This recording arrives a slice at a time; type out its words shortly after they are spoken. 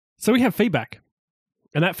So we have feedback.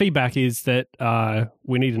 And that feedback is that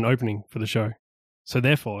we need an opening for the show. So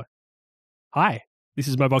therefore, hi, this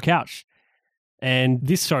is Mobile Couch. And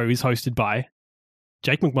this show is hosted by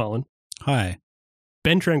Jake McMullen. Hi.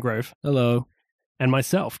 Ben Trengrove. Hello. And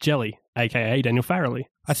myself, Jelly, a.k.a. Daniel Farrelly.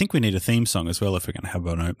 I think we need a theme song as well if we're going to have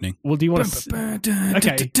an opening. Well, do you want to...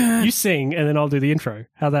 Okay, you sing and then I'll do the intro.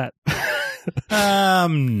 How that?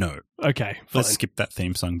 No. Okay, fine. Let's skip that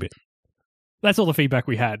theme song bit. That's all the feedback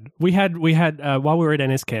we had. We had while we were at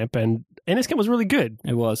NS Camp, and NS Camp was really good.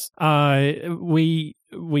 It was. We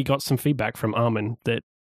got some feedback from Armin that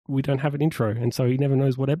we don't have an intro, and so he never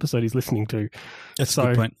knows what episode he's listening to. That's a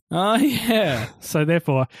good point. Oh, yeah. So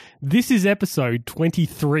therefore, this is episode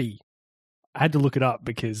 23. I had to look it up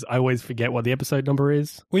because I always forget what the episode number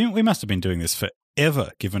is. We must have been doing this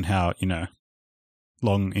forever, given how,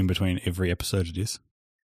 long in between every episode it is.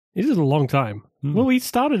 It is a long time. Well, we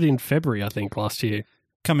started in February, I think, last year.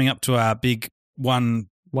 Coming up to our big one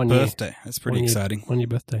birthday. Year. That's pretty exciting. 1 year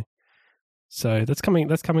birthday. So that's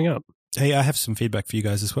coming up. Hey, I have some feedback for you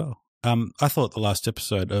guys as well. I thought the last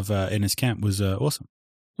episode of NS Camp was awesome.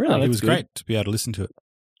 Really? It was great to be able to listen to it.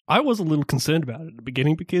 I was a little concerned about it at the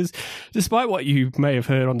beginning because despite what you may have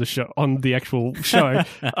heard on the actual show,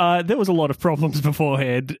 there was a lot of problems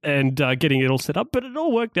beforehand and getting it all set up, but it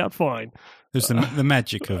all worked out fine. There's the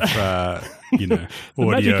magic of, audio.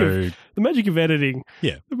 The magic of editing.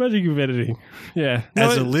 Yeah. The magic of editing. Yeah.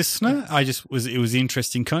 As a listener, it was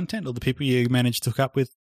interesting content. All the people you managed to hook up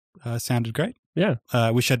with sounded great. Yeah.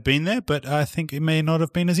 I wish I'd been there, but I think it may not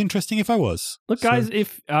have been as interesting if I was. Look, guys,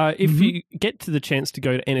 if you get to the chance to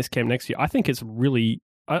go to NS Camp next year, I think it's really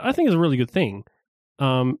a really good thing.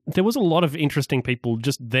 There was a lot of interesting people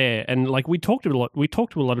just there, and we talked to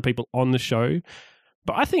a lot of people on the show,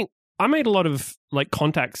 but I think I made a lot of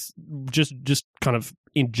contacts just kind of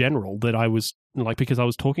in general that I was because I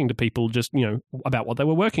was talking to people just about what they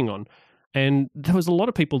were working on, and there was a lot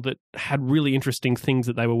of people that had really interesting things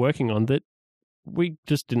that they were working on that we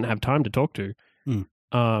just didn't have time to talk to,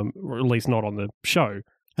 or at least not on the show.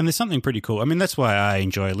 And there's something pretty cool. I mean, that's why I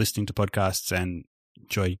enjoy listening to podcasts and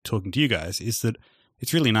enjoy talking to you guys, is that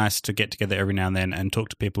it's really nice to get together every now and then and talk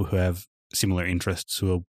to people who have similar interests,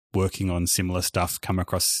 who are working on similar stuff, come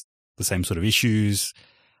across the same sort of issues.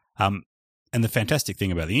 And the fantastic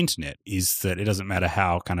thing about the internet is that it doesn't matter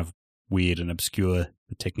how kind of weird and obscure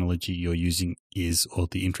the technology you're using is or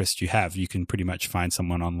the interest you have, you can pretty much find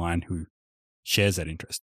someone online who shares that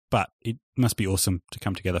interest. But it must be awesome to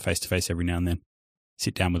come together face to face every now and then,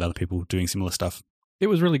 sit down with other people doing similar stuff. It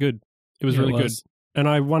was really good. It was really good. And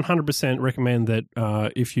I 100% recommend that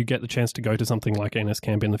if you get the chance to go to something like NS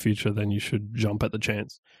Camp in the future, then you should jump at the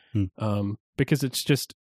chance. Because it's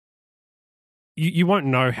just, you won't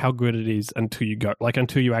know how good it is until you go,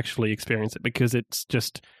 until you actually experience it, because it's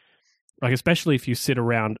just, especially if you sit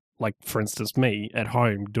around, for instance, me at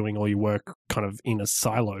home doing all your work kind of in a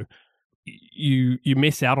silo, you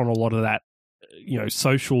miss out on a lot of that,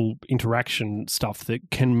 social interaction stuff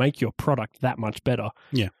that can make your product that much better.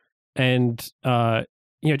 Yeah. And,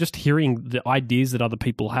 just hearing the ideas that other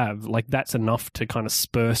people have, that's enough to kind of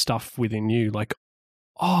spur stuff within you. There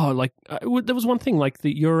was one thing, the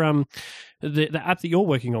app that you're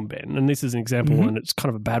working on, Ben, and this is an example, and it's kind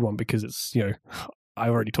of a bad one because it's, I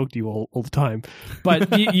already talk to you all the time,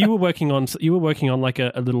 but you were working on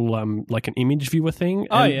a little an image viewer thing.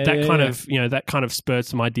 And that kind of spurred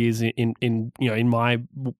some ideas in my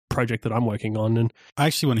project that I'm working on. And I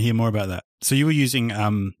actually want to hear more about that. So you were using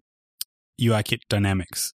UIKit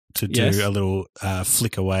Dynamics to do a little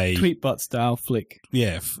flick away Tweetbot style flick.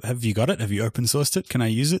 Yeah, have you got it? Have you open sourced it? Can I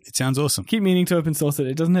use it? It sounds awesome. Keep meaning to open source it.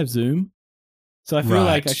 It doesn't have Zoom. So I feel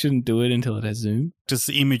like I shouldn't do it until it has Zoom. Does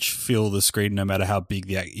the image fill the screen no matter how big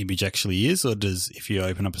the image actually is, or does if you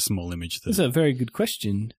open up a small image? That's a very good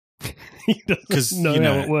question. He doesn't know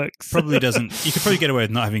how it works. Probably doesn't. You could probably get away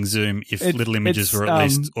with not having Zoom if little images were at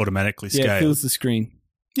least automatically scaled. Yeah, it fills the screen.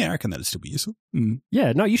 Yeah, I reckon that'd still be useful.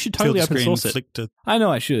 Yeah, no, you should totally open source it. I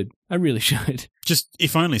know I should. I really should. Just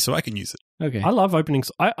if only so I can use it. Okay. I love opening.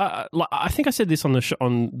 I think I said this on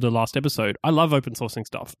the last episode. I love open sourcing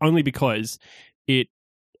stuff only because it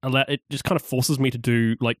just kind of forces me to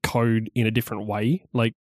do code in a different way.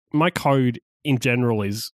 My code in general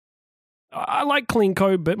is, I like clean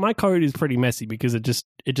code, but my code is pretty messy because it just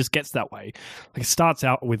gets that way. It starts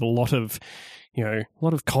out with a lot of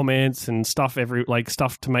comments and stuff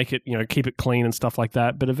stuff to make it, keep it clean and stuff like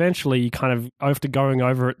that. But eventually you kind of, after going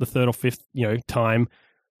over it the third or fifth, time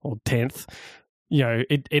or 10th,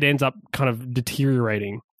 it ends up kind of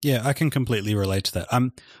deteriorating. Yeah, I can completely relate to that.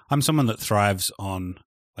 I'm someone that thrives on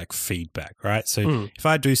like feedback, right? So if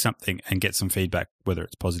I do something and get some feedback, whether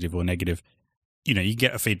it's positive or negative, you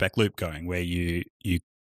get a feedback loop going where you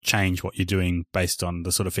change what you're doing based on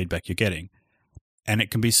the sort of feedback you're getting. And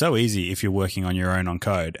it can be so easy if you're working on your own on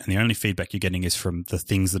code and the only feedback you're getting is from the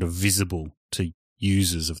things that are visible to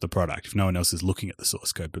users of the product. If no one else is looking at the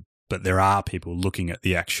source code, but there are people looking at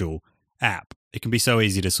the actual app, it can be so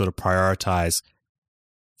easy to sort of prioritize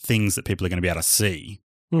things that people are going to be able to see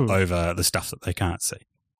over the stuff that they can't see.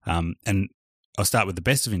 And I'll start with the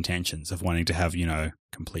best of intentions of wanting to have,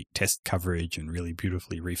 complete test coverage and really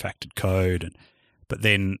beautifully refactored code. But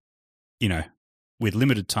then, with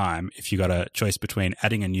limited time, if you got a choice between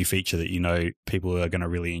adding a new feature that people are going to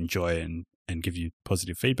really enjoy and give you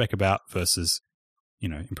positive feedback about versus,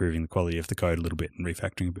 improving the quality of the code a little bit and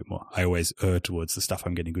refactoring a bit more, I always err towards the stuff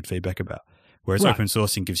I'm getting good feedback about. Whereas open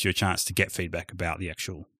sourcing gives you a chance to get feedback about the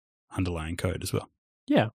actual underlying code as well.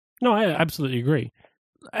 Yeah. No, I absolutely agree.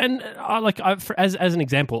 And as an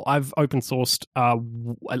example, I've open sourced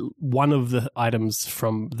one of the items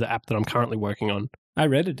from the app that I'm currently working on. I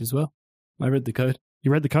read it as well. I read the code.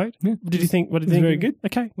 You read the code? Yeah. What did you think? Very good.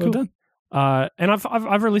 Okay, Well cool. done. And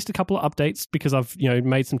I've released a couple of updates because I've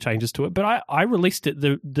made some changes to it. But I released it.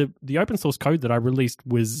 The open source code that I released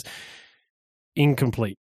was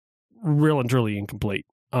incomplete, real and truly incomplete.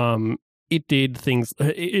 It did things.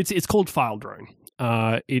 It's called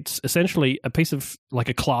FileDrone. It's essentially a piece of like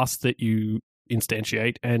a class that you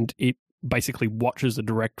instantiate, and it basically watches a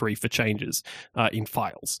directory for changes in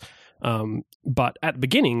files. But at the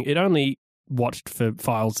beginning, it only watched for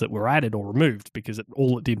files that were added or removed because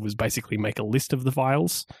all it did was basically make a list of the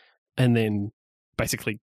files and then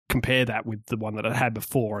basically compare that with the one that it had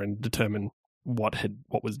before and determine what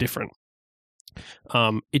was different.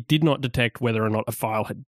 It did not detect whether or not a file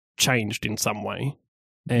had changed in some way.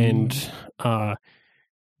 And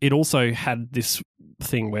it also had this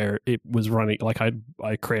thing where it was running, like I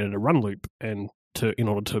created a run loop in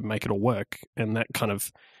order to make it all work, and that kind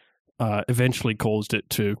of eventually caused it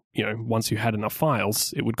to, once you had enough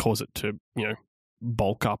files, it would cause it to,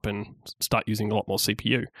 bulk up and start using a lot more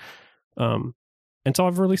CPU. And so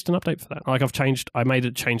I've released an update for that. Like I made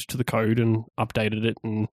a change to the code and updated it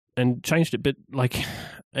and changed it, but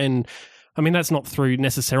and I mean that's not through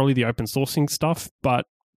necessarily the open sourcing stuff, but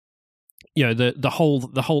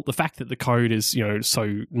the fact that the code is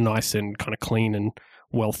so nice and kind of clean and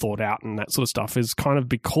well thought out and that sort of stuff is kind of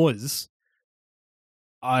because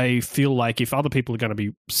I feel like if other people are going to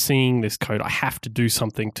be seeing this code, I have to do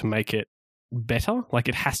something to make it better. Like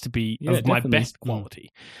it has to be of my best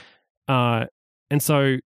quality. And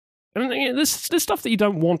so there's stuff that you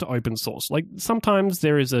don't want to open source. Like sometimes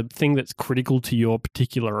there is a thing that's critical to your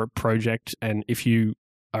particular project, and if you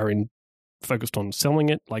are focused on selling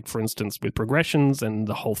it, like for instance with progressions and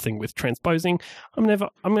the whole thing with transposing, I'm never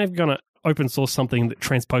going to open source something that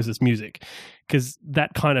transposes music because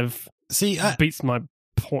that kind of beats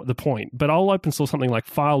the point. But I'll open source something like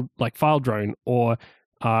FileDrone or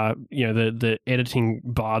the editing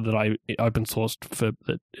bar that I open sourced for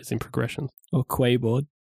that is in progressions, or Quayboard.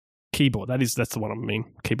 Keyboard. That's the one I mean.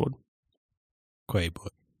 Keyboard.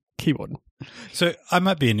 So I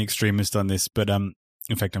might be an extremist on this, but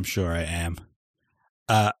in fact, I'm sure I am.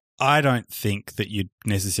 I don't think that you'd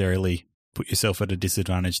necessarily put yourself at a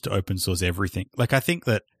disadvantage to open source everything. Like, I think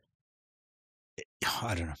that,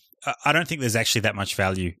 I don't know. I don't think there's actually that much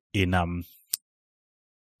value in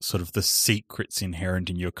sort of the secrets inherent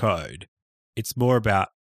in your code. It's more about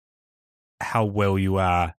how well you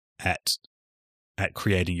are at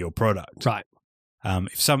creating your product. Right.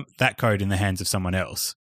 If that code in the hands of someone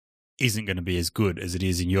else isn't going to be as good as it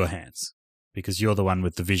is in your hands, because you're the one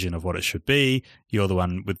with the vision of what it should be. You're the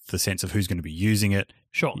one with the sense of who's going to be using it.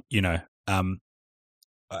 Sure.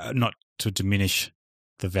 Not to diminish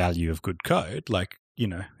the value of good code. Like,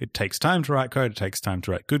 it takes time to write code. It takes time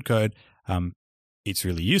to write good code. It's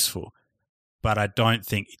really useful. But I don't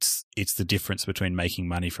think it's the difference between making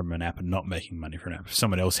money from an app and not making money from an app. If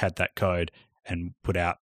someone else had that code and put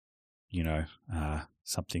out,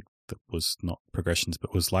 something that was not progressions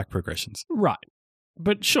but was like progressions. Right.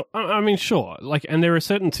 But sure, sure. Like, and there are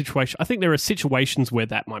certain situations. I think there are situations where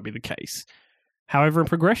that might be the case. However, in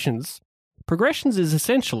progressions is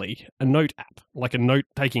essentially a note app, like a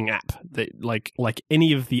note-taking app that, like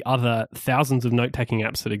any of the other thousands of note-taking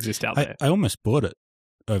apps that exist out there. I almost bought it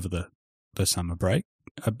over the summer break.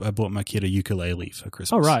 I bought my kid a ukulele for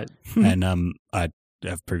Christmas. Oh, right. And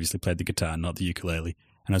I've previously played the guitar, not the ukulele,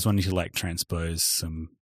 and I was wanting to transpose some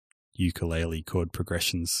ukulele chord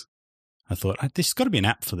progressions. I thought, there's got to be an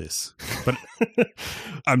app for this. But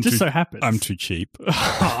so happens. I'm too cheap.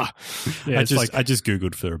 Yeah, I just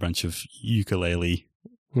Googled for a bunch of ukulele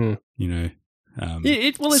Hmm. You know,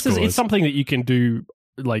 it's something that you can do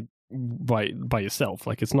like by yourself.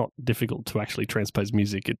 Like it's not difficult to actually transpose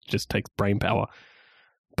music. It just takes brain power.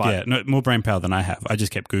 But yeah, no, more brain power than I have. I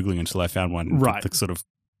just kept Googling until I found one Right. with the sort of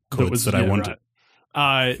chords that I wanted.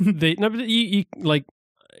 Right. But you like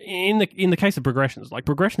in the case of Progressions, like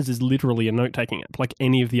Progressions is literally a note taking app, like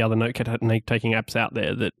any of the other note taking apps out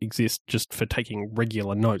there that exist just for taking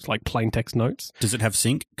regular notes, like plain text notes. Does it have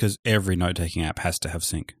sync? Because every note taking app has to have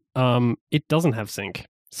sync. It doesn't have sync.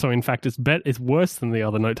 So in fact, it's worse than the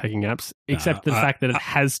other note taking apps, except the fact that it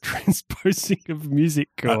has transposing of music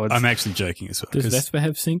chords. I'm actually joking as well. Does Vespa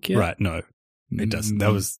have sync yet? Right? No, it doesn't.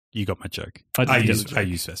 That was you got my joke. I use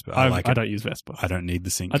Vespa. I don't use Vespa. I don't need the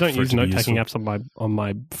sync. I don't use note taking apps on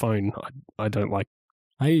my phone. I don't like.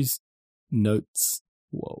 I use Notes.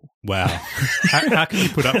 Whoa! Wow! how can you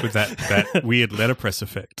put up with that weird letterpress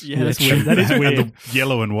effect? Yeah, that's weird. That is weird. And the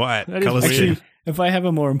yellow and white color Actually, scheme. if I have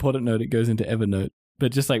a more important note, it goes into Evernote.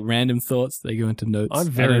 But just like random thoughts, they go into Notes. I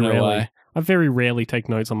very rarely take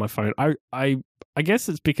notes on my phone. I guess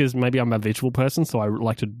it's because maybe I'm a visual person, so I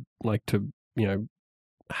like to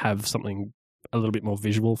have something a little bit more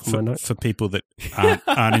visual for my notes. For people that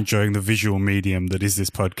aren't enjoying the visual medium that is this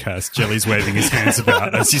podcast, Jelly's waving his hands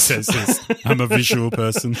about as he says this. I'm a visual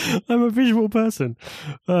person. I'm a visual person.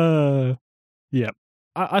 Yeah.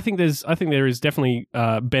 I think there is definitely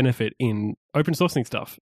benefit in open sourcing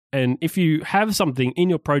stuff. And if you have something in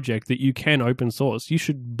your project that you can open source, you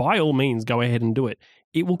should by all means go ahead and do it.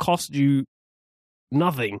 It will cost you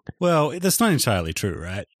nothing. Well, that's not entirely true,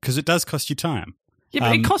 right? Because it does cost you time. Yeah,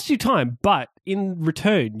 but it costs you time. But in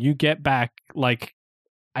return, you get back like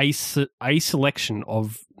a selection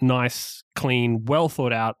of nice, clean, well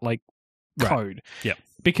thought out like code. Yeah,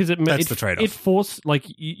 because that's the trade off. It forced like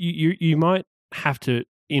you might have to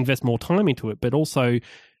invest more time into it, but also.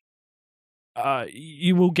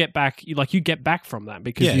 You will get back, like you get back from that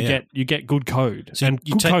because you get good code, so and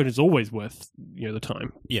good code is always worth the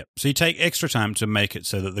time. Yeah, so you take extra time to make it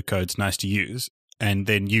so that the code's nice to use, and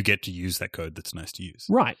then you get to use that code that's nice to use.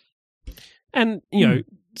 Right, and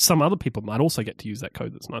some other people might also get to use that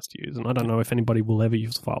code that's nice to use, and I don't know if anybody will ever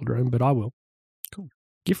use FileDrone, but I will. Cool.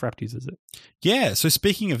 GIFwrapped uses it. Yeah. So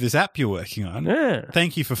speaking of this app you're working on,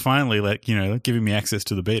 thank you for finally giving me access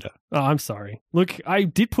to the beta. Oh, I'm sorry. Look, I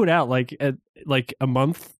did put out like a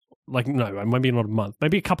month, no, maybe not a month,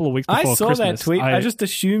 maybe a couple of weeks before Christmas. I saw that tweet. I just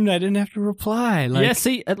assumed I didn't have to reply. Yeah.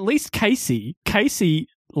 See, at least Casey,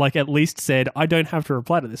 at least said I don't have to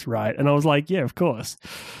reply to this, right? And I was like, yeah, of course.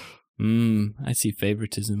 I see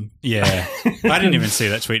favoritism. Yeah. I didn't even see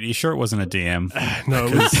that tweet. Are you sure it wasn't a DM? No,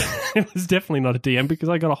 it was definitely not a DM because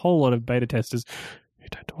I got a whole lot of beta testers who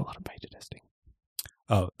don't do a lot of beta testing.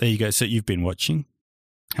 Oh, there you go. So you've been watching?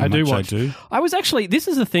 I do. I was actually, this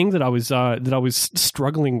is the thing that I was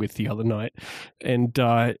struggling with the other night. And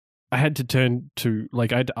I had to turn to, I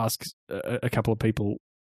had to ask a couple of people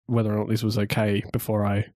whether or not this was okay before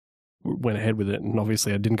I went ahead with it. And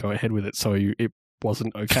obviously I didn't go ahead with it. So it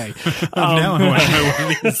wasn't okay. Now I want to know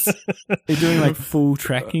what it is. They're doing full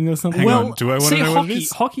tracking or something. Hang on. Do I want to know what it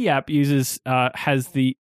is? Hockey app has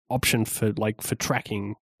the option for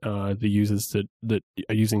tracking the users that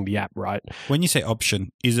are using the app, right? When you say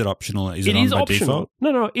option, is it optional? Is it on by optional. default?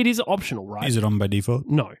 No, it is optional, right? Is it on by default?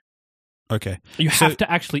 No. Okay. You have to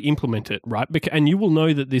actually implement it, right? And you will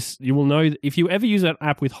know that if you ever use an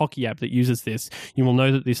app with Hockey app that uses this, you will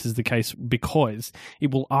know that this is the case because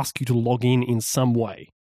it will ask you to log in some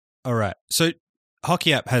way. All right. So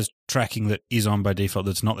Hockey app has tracking that is on by default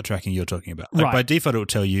that's not the tracking you're talking about. Right. By default, it will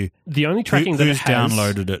tell you the only tracking that it has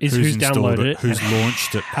downloaded it, is who's downloaded installed it, who's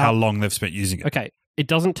launched it, how long they've spent using it. Okay. It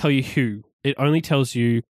doesn't tell you who. It only tells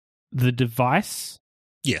you the device.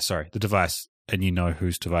 Yeah, sorry. The device. And you know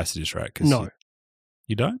whose device it is, right? No.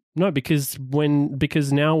 You don't? No, because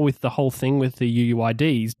now with the whole thing with the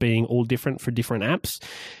UUIDs being all different for different apps,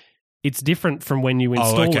 it's different from when you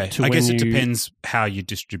install it to I when guess it depends how you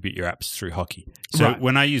distribute your apps through Hockey. So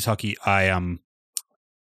when I use Hockey, I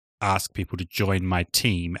ask people to join my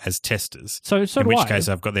team as testers. So in which case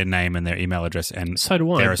I've got their name and their email address and so do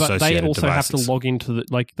I. Their but they also devices. have to log into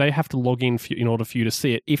they have to log in in order for you to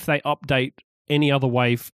see it. If they update any other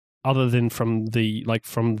way other than from the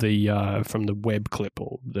web clip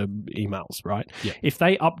or the emails, right? Yeah. If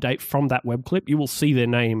they update from that web clip, you will see their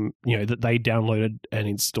name, that they downloaded and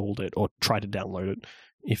installed it or tried to download it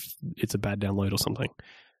if it's a bad download or something.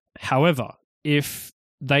 However, if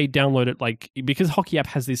they download it because Hockey app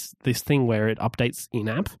has this thing where it updates in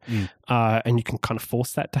app, and you can kind of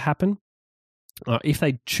force that to happen. If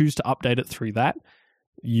they choose to update it through that,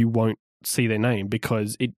 you won't see their name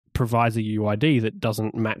because it provides a UID that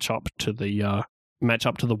doesn't match up to the match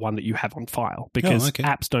up to the one that you have on file, because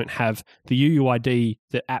apps don't have the UUID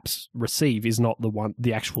that apps receive is not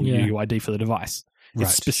the actual UUID for the device.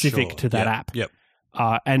 It's specific to that app. Yep.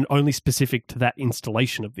 And only specific to that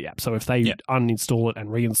installation of the app. So if they uninstall it and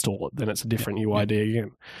reinstall it, then it's a different UID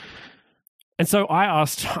again. And so I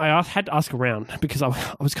had to ask around, because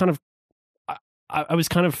I was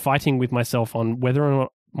kind of fighting with myself on whether or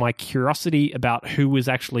not my curiosity about who was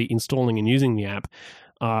actually installing and using the app,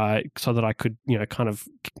 so that I could, kind of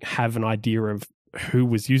have an idea of who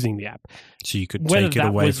was using the app. So you could take it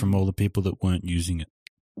away from all the people that weren't using it.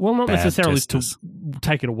 Well, not necessarily to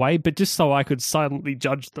take it away, but just so I could silently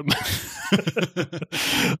judge them.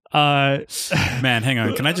 Man, hang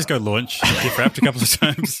on. Can I just go launch GIF-wrapped a couple of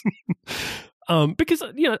times? Because,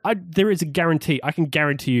 there is a guarantee. I can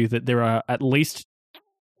guarantee you that there are at least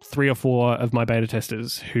 3 or 4 of my beta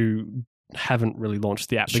testers who haven't really launched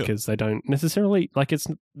the app because they don't necessarily,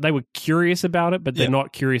 they were curious about it, but they're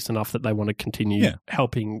not curious enough that they want to continue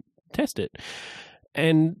helping test it.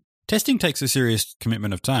 And testing takes a serious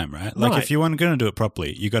commitment of time, right? Like if you are going to do it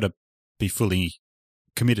properly, you got to be fully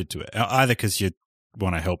committed to it, either because you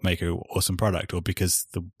want to help make an awesome product or because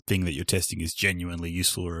the thing that you're testing is genuinely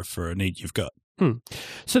useful or for a need you've got.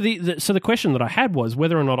 So the question that I had was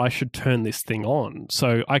whether or not I should turn this thing on.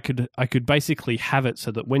 So I could basically have it so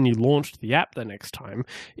that when you launched the app the next time,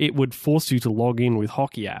 it would force you to log in with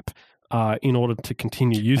Hockey App in order to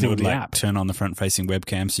continue using the app. Turn on the front-facing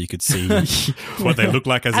webcam so you could see what they look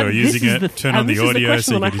like as they were using it. Turn on the audio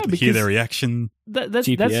so you could hear their reaction. That's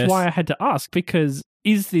why I had to ask, because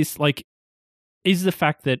is this is the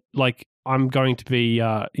fact that I'm going to be,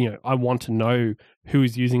 I want to know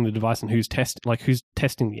who's using the device and who's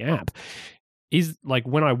testing the app. Is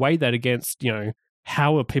when I weigh that against,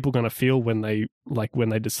 how are people going to feel when they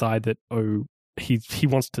decide that, he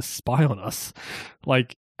wants to spy on us?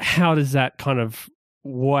 How does that kind of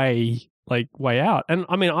weigh out? And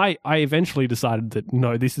I mean, I eventually decided that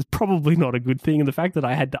no, this is probably not a good thing. And the fact that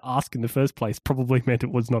I had to ask in the first place probably meant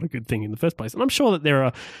it was not a good thing in the first place. And I'm sure that there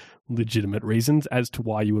are legitimate reasons as to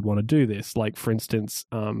why you would want to do this. For instance,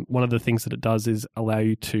 one of the things that it does is allow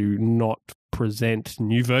you to not present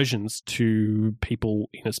new versions to people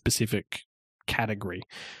in a specific category.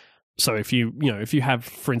 So if you have,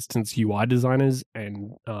 for instance, UI designers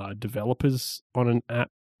and developers on an app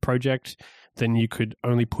project, then you could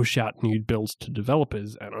only push out new builds to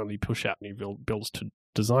developers and only push out new builds to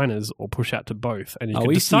designers, or push out to both. And you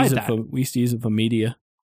could decide that. We used to use it for media.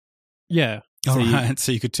 Yeah.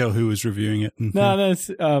 So you could tell who was reviewing it. No,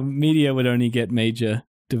 media would only get major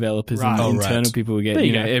developers, and internal people would get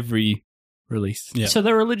every release. Yeah. So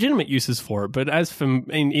there are legitimate uses for it, but as for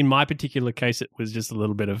in my particular case, it was just a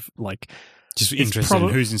little bit of just interested in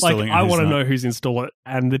who's installing it. I want to know who's installing it,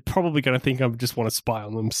 and they're probably going to think I just want to spy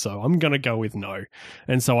on them, so I'm going to go with no.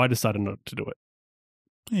 And so I decided not to do it.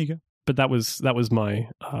 There you go. But that was my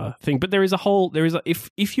thing. But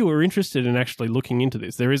if you were interested in actually looking into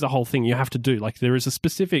this, there is a whole thing you have to do. There is a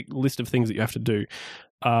specific list of things that you have to do.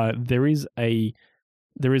 There is a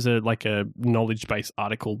knowledge base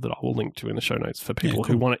article that I will link to in the show notes for people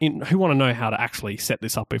who want to know how to actually set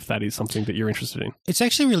this up if that is something that you're interested in. It's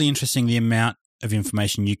actually really interesting the amount of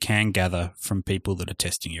information you can gather from people that are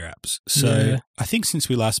testing your apps. So I think since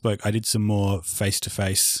we last spoke, I did some more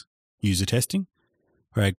face-to-face user testing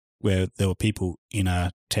where there were people in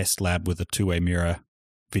a test lab with a two-way mirror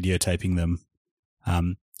videotaping them.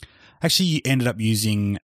 Actually, you ended up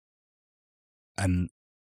using an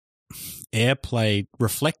AirPlay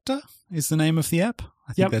Reflector is the name of the app.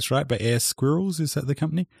 I think that's right, by Air Squirrels, is that the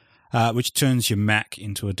company? Which turns your Mac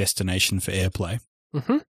into a destination for AirPlay.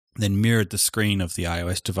 Mm-hmm. Then mirrored the screen of the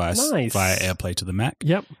iOS device via AirPlay to the Mac.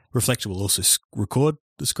 Yep. Reflector will also record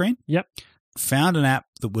the screen. Yep. Found an app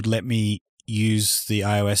that would let me use the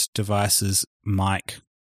iOS device's mic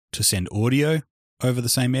to send audio over the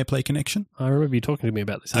same AirPlay connection. I remember you talking to me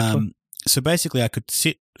about this, actually. So basically, I could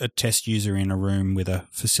sit a test user in a room with a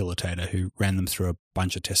facilitator who ran them through a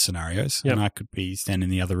bunch of test scenarios, and I could be standing in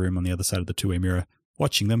the other room on the other side of the two-way mirror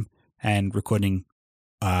watching them and recording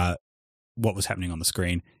what was happening on the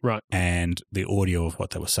screen and the audio of what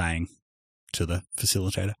they were saying to the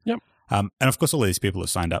facilitator. Yep. And of course, all of these people have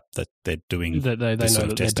signed up that they're doing they know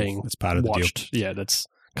that they're being that's part of watched. the deal. Yeah, that's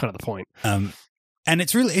kind of the point. And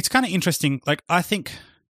it's kind of interesting. I think,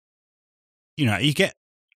 you get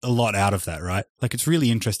a lot out of that, right? Like, it's really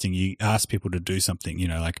interesting. You ask people to do something,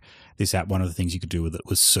 like this app, one of the things you could do with it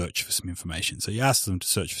was search for some information. So you ask them to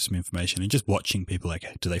search for some information, and just watching people, like,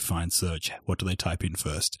 do they find search? What do they type in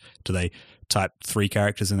first? Do they type 3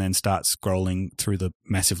 characters and then start scrolling through the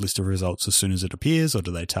massive list of results as soon as it appears? Or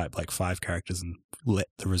do they type like 5 characters and let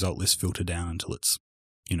the result list filter down until it's,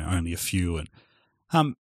 only a few? And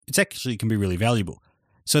it's actually can be really valuable.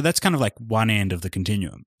 So that's kind of like one end of the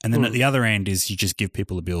continuum. And then at the other end is you just give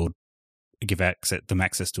people a build, give them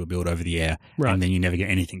access to a build over the air, and then you never get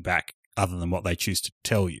anything back other than what they choose to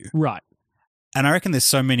tell you. Right. And I reckon there's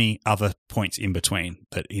so many other points in between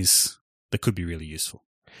that could be really useful.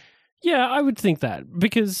 Yeah, I would think that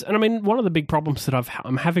because, and I mean, one of the big problems that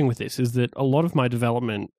I'm having with this is that a lot of my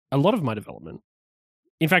development,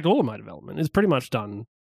 in fact, all of my development is pretty much done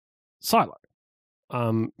silo.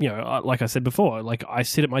 Like I said before, like I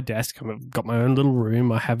sit at my desk. I've got my own little room.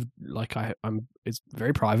 I have it's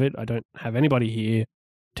very private. I don't have anybody here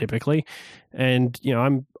typically, and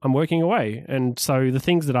I'm working away. And so the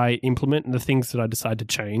things that I implement and the things that I decide to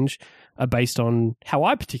change are based on how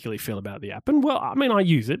I particularly feel about the app. And I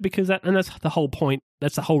use it because that's the whole point.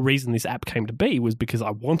 That's the whole reason this app came to be, was because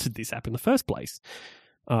I wanted this app in the first place.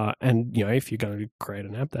 And if you're going to create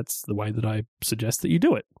an app, that's the way that I suggest that you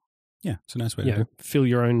do it. Yeah, it's a nice way to fill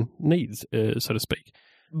your own needs, so to speak.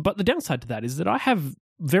 But the downside to that is that I have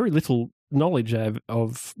very little knowledge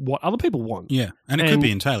of what other people want. Yeah, and it could be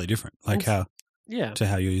entirely different, like how you're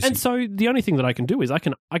using. And so the only thing that I can do is I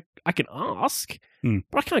can ask,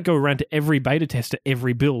 but I can't go around to every beta tester,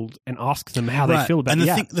 every build, and ask them how they feel about the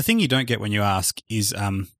app. The thing you don't get when you ask is,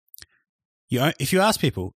 if you ask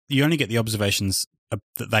people, you only get the observations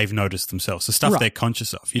that they've noticed themselves, the stuff they're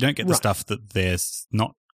conscious of. You don't get the stuff that they're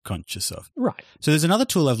not conscious of. Right. So there's another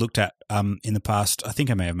tool I've looked at in the past. I think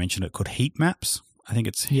I may have mentioned it, called Heat Maps. I think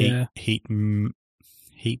it's heatmap.ps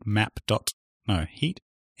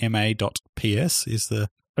is the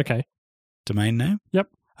domain name. Yep.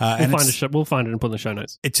 We'll find it and put in the show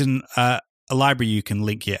notes. It's a library you can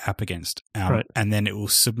link your app against, and then it will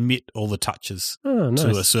submit all the touches to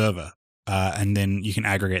a server, and then you can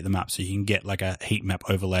aggregate them up, so you can get like a heat map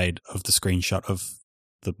overlaid of the screenshot of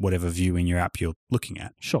the whatever view in your app you're looking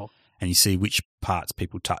at. Sure. And you see which parts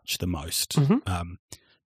people touch the most. Mm-hmm.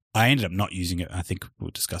 I ended up not using it. I think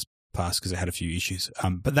we'll discuss past because it had a few issues.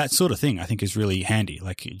 But that sort of thing I think is really handy.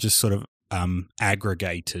 Like, it just sort of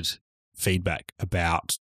aggregated feedback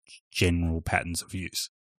about general patterns of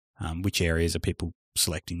use. Which areas are people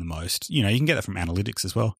selecting the most? You can get that from analytics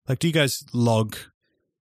as well. Like, do you guys log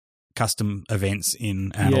custom events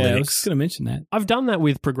in analytics? Yeah, I was just going to mention that. I've done that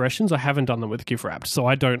with progressions. I haven't done that with GIF-wrapped, so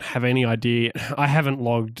I don't have any idea. I haven't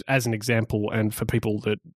logged, as an example, and for people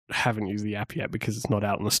that haven't used the app yet because it's not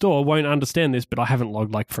out in the store, won't understand this, but I haven't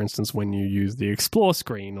logged, like, for instance, when you use the explore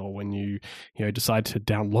screen or when you decide to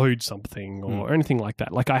download something or anything like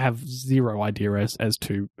that. Like, I have zero idea as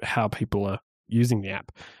to how people are using the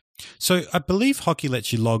app. So I believe Hockey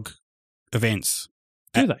lets you log events.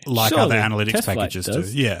 Do they? Like other analytics packages do.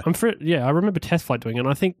 Yeah. I remember TestFlight doing it, and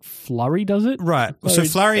I think Flurry does it. Right. So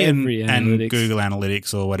Flurry and Google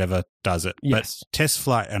Analytics or whatever does it. Yes. But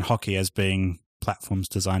TestFlight and Hockey, as being platforms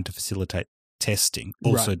designed to facilitate testing,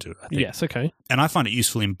 also do it, I think. Yes, okay. And I find it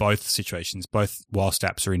useful in both situations, both whilst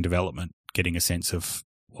apps are in development, getting a sense of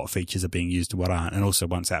what features are being used and what aren't, and also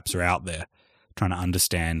once apps are out there, trying to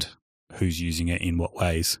understand who's using it in what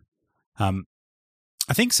ways.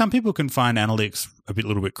 I think some people can find analytics a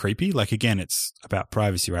little bit creepy. Like, again, it's about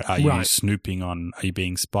privacy, right? Are you snooping on? Are you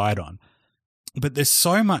being spied on? But there's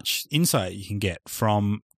so much insight you can get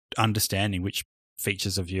from understanding which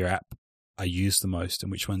features of your app are used the most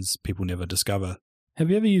and which ones people never discover. Have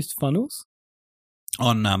you ever used funnels?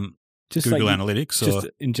 On Google Analytics? Just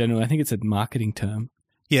in general, I think it's a marketing term.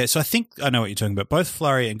 Yeah, so I think I know what you're talking about. Both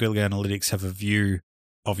Flurry and Google Analytics have a view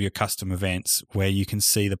of your custom events where you can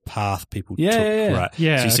see the path people took. Right?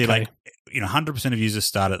 Yeah, so you see 100% of users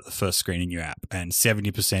start at the first screen in your app and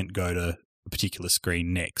 70% go to a particular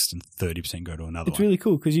screen next and 30% go to another one. It's really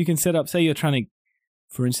cool because you can set up, say you're trying to,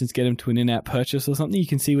 for instance, get them to an in-app purchase or something, you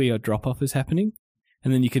can see where your drop-off is happening,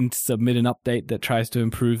 and then you can submit an update that tries to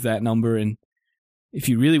improve that number, and if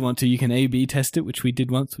you really want to, you can A/B test it, which we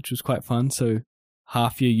did once, which was quite fun. So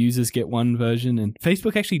half your users get one version, and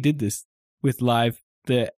Facebook actually did this with Live,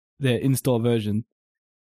 their in-store version.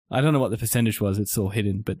 I don't know what the percentage was, it's all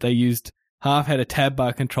hidden, but they used half had a tab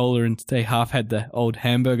bar controller and say half had the old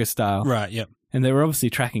hamburger style. Right, yep. And they were obviously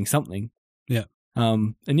tracking something. Yeah.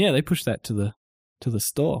 And they pushed that to the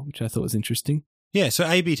store, which I thought was interesting. Yeah, so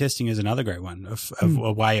A/B testing is another great one of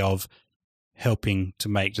a way of helping to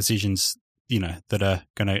make decisions, that are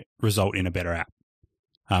going to result in a better app.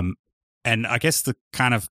 And I guess the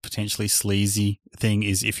kind of potentially sleazy thing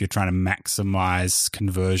is if you're trying to maximize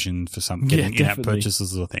conversion for getting in-app definitely.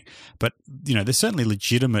 purchases or thing. But, there's certainly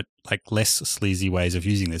legitimate, like less sleazy ways of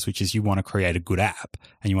using this, which is you want to create a good app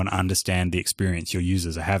and you want to understand the experience your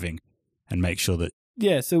users are having and make sure that.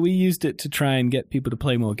 Yeah, so we used it to try and get people to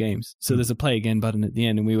play more games. So there's a play again button at the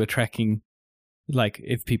end, and we were tracking, like,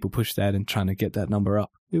 if people push that and trying to get that number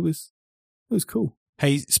up. It was cool.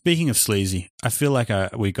 Hey, speaking of sleazy, I feel like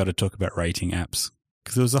we got to talk about rating apps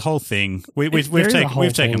because there was a whole thing. We've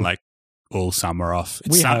taken like all summer off.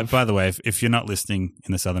 By the way, if you're not listening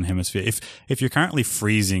in the Southern Hemisphere, if you're currently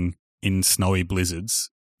freezing in snowy blizzards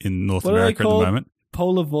in North America at the moment,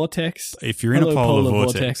 polar vortex. If you're in a polar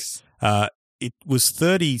vortex. It was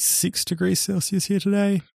 36 degrees Celsius here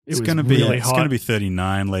today. It's going to be really hot. It's going to be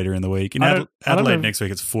 39 later in the week. In Adelaide next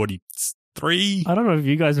week, it's 43. I don't know if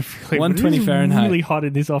you guys are feeling 120 Fahrenheit. Really hot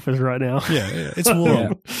in this office right now. Yeah, it's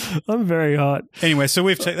warm. I'm very hot. Anyway, so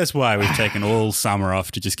that's why we've taken all summer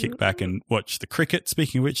off to just kick back and watch the cricket.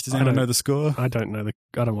 Speaking of which, does anyone know the score? I don't know.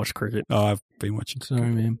 I don't watch cricket. Oh, I've been watching.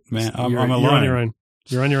 Sorry, man. I'm alone.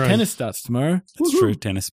 You're on your own. Tennis starts tomorrow. That's true,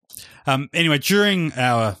 tennis. Anyway, during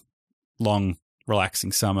our long,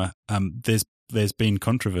 relaxing summer, there's been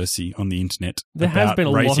controversy on the internet. There has been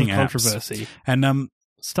a lot of apps. controversy. And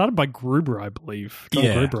started by Gruber, I believe.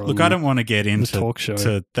 Gruber look, I don't want to get into talk show.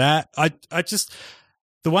 To that. I just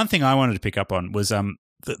the one thing I wanted to pick up on was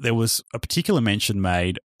that there was a particular mention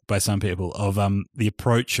made by some people of the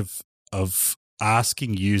approach of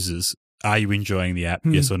asking users, "Are you enjoying the app?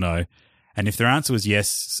 Yes or no?" And if their answer was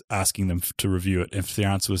yes, asking them to review it. If their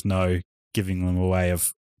answer was no, giving them a way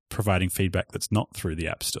of providing feedback that's not through the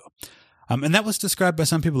App Store. And that was described by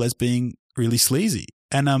some people as being really sleazy.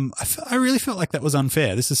 And I really felt like that was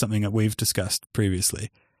unfair. This is something that we've discussed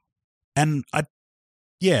previously. And I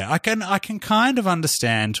can kind of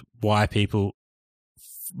understand why people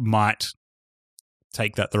might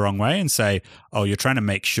take that the wrong way and say, oh, you're trying to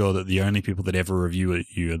make sure that the only people that ever review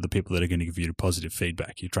you are the people that are going to give you positive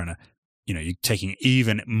feedback. You're trying to, you're taking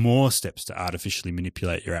even more steps to artificially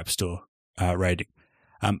manipulate your App Store rating.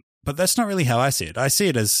 But that's not really how I see it. I see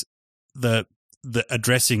it as the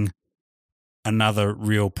addressing another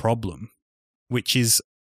real problem, which is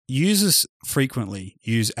users frequently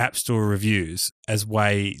use App Store reviews as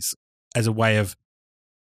a way of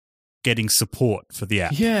getting support for the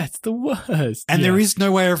app. Yeah, it's the worst. And there is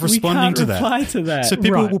no way of responding to that. We can't reply to that. So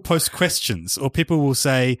people will post questions, or people will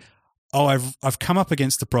say, "Oh, I've come up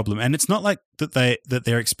against a problem," and it's not like that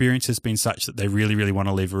their experience has been such that they really, really want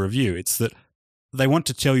to leave a review. It's that they want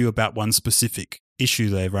to tell you about one specific issue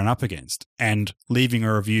they've run up against, and leaving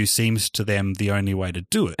a review seems to them the only way to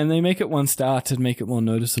do it. And they make it 1 star to make it more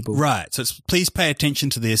noticeable. Right. So please pay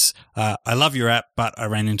attention to this. I love your app, but I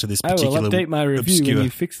ran into this particular I will update my review obscure when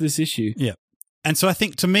you fix this issue. Yeah. And so I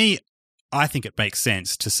think it makes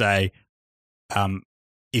sense to say,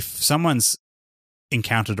 if someone's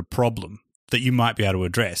encountered a problem that you might be able to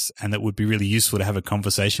address and that would be really useful to have a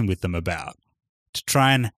conversation with them about, to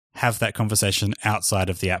try and have that conversation outside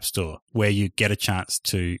of the App Store where you get a chance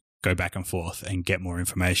to go back and forth and get more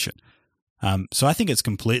information. So I think it's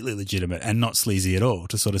completely legitimate and not sleazy at all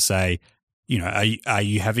to sort of say, are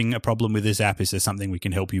you having a problem with this app? Is there something we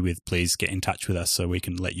can help you with? Please get in touch with us so we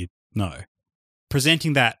can let you know.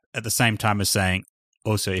 Presenting that at the same time as saying,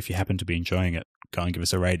 also, if you happen to be enjoying it, go and give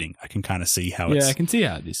us a rating. I can kind of see how I can see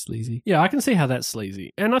how it is sleazy. Yeah, I can see how that's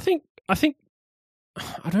sleazy. And I think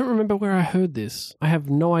I don't remember where I heard this. I have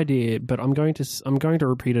no idea, but I'm going to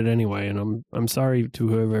repeat it anyway, and I'm sorry to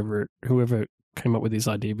whoever came up with this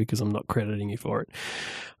idea because I'm not crediting you for it.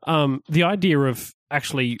 The idea of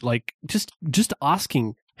actually like just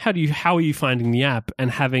asking how are you finding the app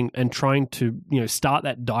and trying to start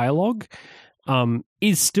that dialogue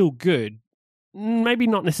is still good. Maybe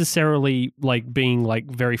not necessarily like being like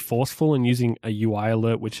very forceful and using a UI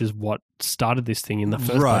alert, which is what started this thing in the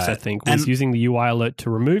first place, I think, was using the UI alert to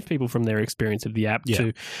remove people from their experience of the app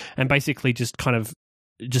and basically just kind of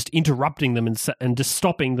just interrupting them and just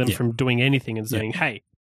stopping them from doing anything and saying, hey.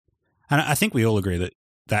 And I think we all agree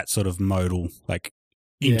that sort of modal like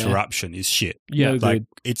interruption is shit. Yeah. Like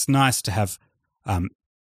it's nice to have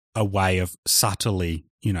a way of subtly,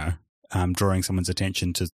 drawing someone's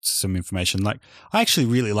attention to some information. Like, I actually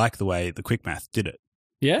really like the way the Quick Math did it.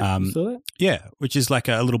 Yeah, you saw that? Yeah, which is like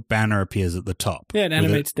a little banner appears at the top. Yeah, it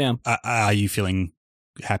animates down. Are you feeling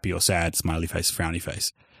happy or sad? Smiley face, frowny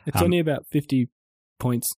face. It's only about 50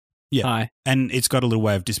 points high. And it's got a little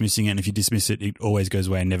way of dismissing it, and if you dismiss it, it always goes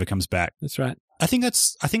away and never comes back. That's right. I think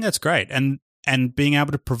that's great. And being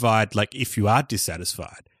able to provide, like, if you are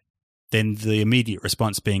dissatisfied, then the immediate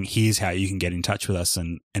response being, here's how you can get in touch with us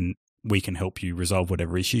and we can help you resolve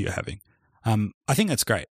whatever issue you're having. I think that's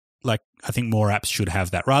great. Like, I think more apps should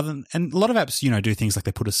have that rather than, and a lot of apps, do things like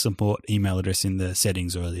they put a support email address in the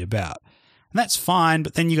settings or the about. And that's fine,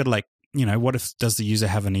 but then you got to what if, does the user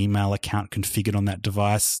have an email account configured on that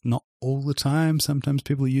device? Not all the time. Sometimes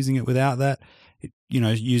people are using it without that.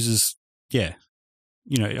 Users, I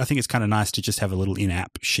think it's kind of nice to just have a little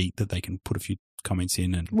in-app sheet that they can put a few comments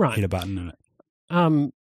in and hit a button in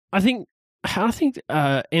it. I think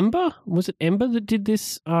Ember, was it Ember that did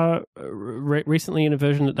this recently in a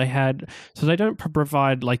version that they had? So they don't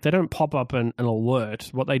provide, like, they don't pop up an alert.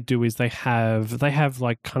 What they do is they have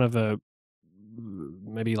like kind of a,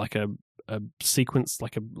 maybe like a sequence,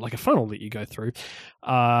 like a funnel that you go through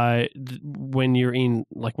when you're in,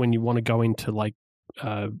 like, when you want to go into like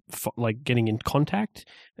getting in contact.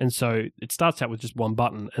 And so it starts out with just one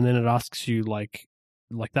button, and then it asks you like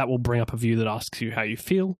that will bring up a view that asks you how you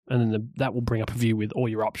feel, and then that will bring up a view with all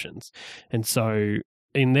your options. And so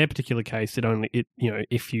in their particular case,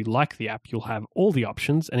 if you like the app, you'll have all the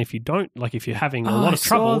options, and if you don't, like, if you're having a lot of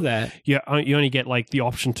trouble, you only get like the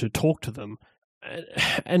option to talk to them.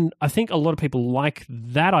 And I think a lot of people like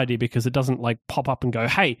that idea because it doesn't like pop up and go,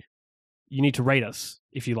 "Hey, you need to rate us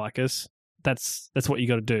if you like us." That's what you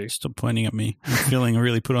got to do. Stop pointing at me. I'm feeling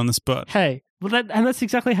really put on the spot. Hey, well, that's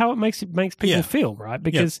exactly how it makes people feel, right?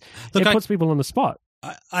 Because it puts people on the spot.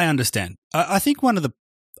 I understand. I think one of the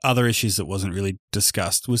other issues that wasn't really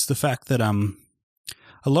discussed was the fact that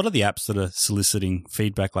a lot of the apps that are soliciting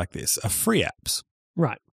feedback like this are free apps,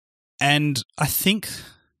 right? And I think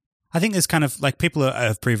there's kind of, like, people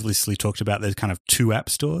have previously talked about, there's kind of two app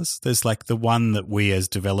stores. There's like the one that we as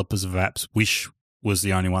developers of apps wish was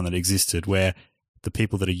the only one that existed, where the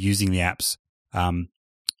people that are using the apps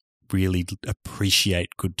really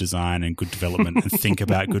appreciate good design and good development and think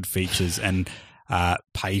about good features and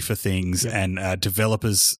pay for things, and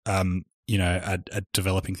developers are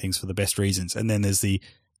developing things for the best reasons. And then there's the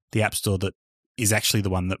app store that is actually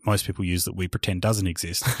the one that most people use that we pretend doesn't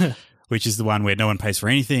exist, which is the one where no one pays for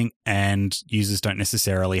anything and users don't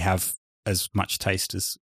necessarily have as much taste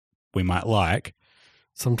as we might like.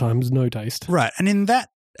 Sometimes no taste. Right. And in that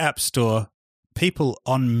app store, people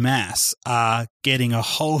en masse are getting a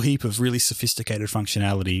whole heap of really sophisticated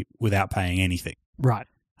functionality without paying anything. Right.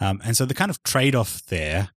 And so the kind of trade-off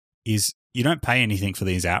there is you don't pay anything for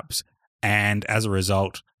these apps, and as a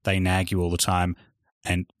result, they nag you all the time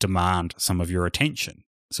and demand some of your attention.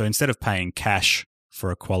 So instead of paying cash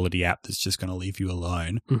for a quality app that's just going to leave you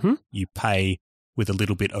alone, you pay with a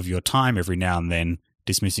little bit of your time every now and then,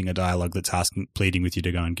 dismissing a dialogue that's pleading with you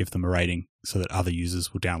to go and give them a rating so that other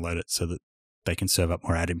users will download it so that they can serve up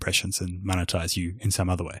more ad impressions and monetize you in some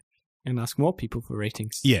other way. And ask more people for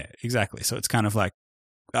ratings. Yeah, exactly. So it's kind of like,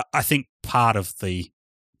 I think part of the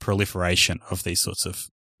proliferation of these sorts of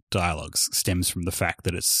dialogues stems from the fact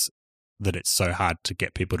that it's so hard to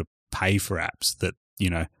get people to pay for apps that,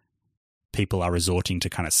 people are resorting to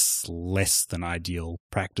kind of less than ideal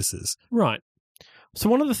practices. Right. So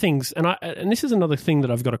one of the things, and this is another thing that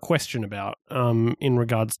I've got a question about in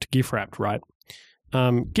regards to GIF-wrapped, right?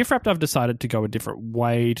 GIF-wrapped, I've decided to go a different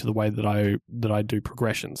way to the way that I do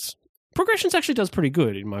progressions. Progressions actually does pretty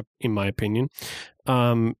good in my opinion.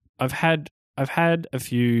 I've had a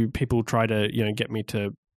few people try to get me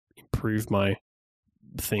to improve my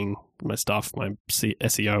thing, my stuff, my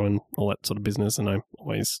SEO and all that sort of business, and I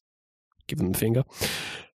always give them the finger.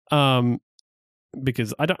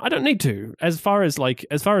 Because I don't need to. As far as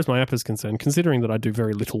my app is concerned, considering that I do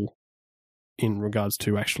very little in regards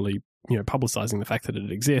to actually, publicizing the fact that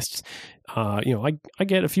it exists, I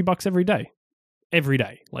get a few bucks every day,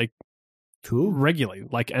 like, cool, regularly,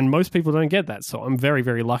 like, and most people don't get that. So I'm very,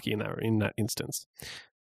 very lucky in that instance.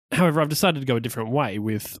 However, I've decided to go a different way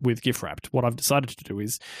with GIF-wrapped. What I've decided to do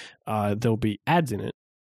is there'll be ads in it,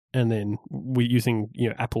 and then we're using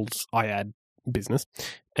Apple's iAd business,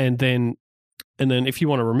 and then if you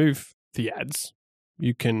want to remove the ads,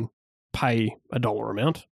 you can pay a dollar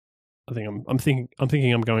amount. I think I'm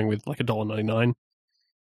thinking I'm going with like $1.99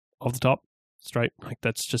 off the top, straight. Like,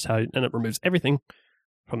 that's just how, and it removes everything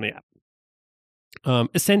from the app.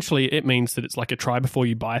 Essentially, it means that it's like a try before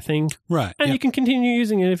you buy thing, right? And you can continue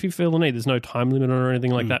using it if you feel the need. There's no time limit or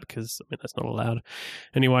anything like that, because that's not allowed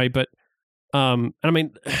anyway. But and I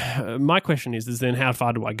mean, my question is then how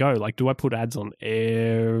far do I go? Like, do I put ads on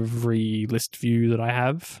every list view that I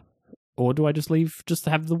have, or do I just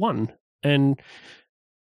have the one? And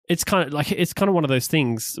it's kind of one of those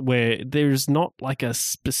things where there's not like a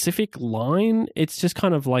specific line. It's just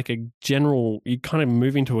kind of like a general. You kind of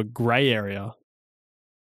move into a gray area,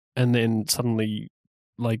 and then suddenly,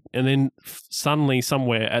 like, and then suddenly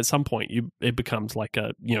somewhere at some point it becomes like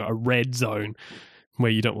a red zone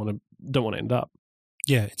where you don't want to end up.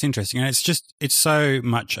 Yeah, it's interesting, and it's so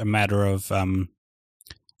much a matter of a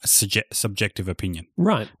subjective opinion.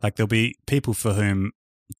 Right. Like there'll be people for whom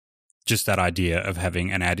just that idea of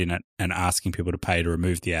having an ad in it and asking people to pay to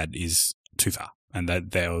remove the ad is too far, and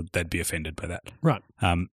they'd be offended by that. Right.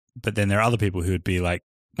 But then there are other people who would be like,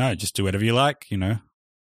 no, just do whatever you like,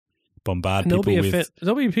 bombard And people with.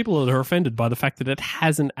 there'll be people that are offended by the fact that it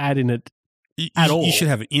has an ad in it at all. You should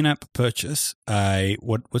have an in-app purchase.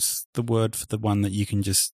 What's the word for the one that you can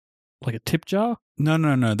just like a tip jar. No.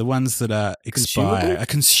 The ones that are expire. A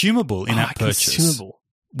consumable in-app purchase. Consumable.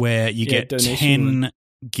 Where you get 10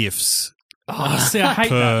 gifts See, I hate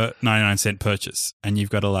that. per 99-cent purchase, and you've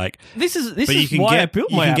got to This is why I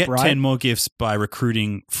built my you app, can get right? 10 more gifts by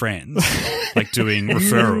recruiting friends, like doing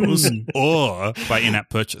referrals, or by in-app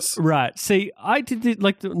purchase. Right. See, I did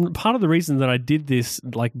it, part of the reason that I did this,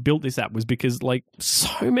 built this app was because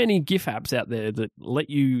so many GIF apps out there that let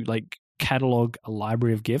you catalog a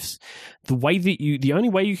library of GIFs. The only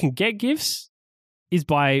way you can get GIFs is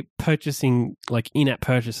by purchasing in-app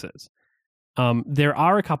purchases. There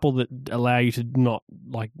are a couple that allow you to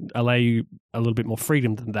allow you a little bit more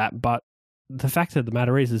freedom than that, but the fact of the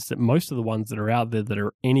matter is that most of the ones that are out there that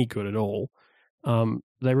are any good at all,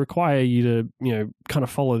 they require you to, kind of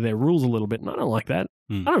follow their rules a little bit, and I don't like that.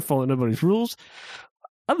 I don't follow nobody's rules.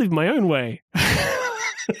 I live my own way.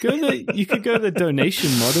 You could go the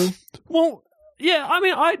donation model. Well, yeah, I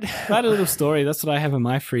mean, I had a little story. That's what I have in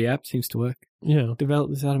my free app. Seems to work. Yeah.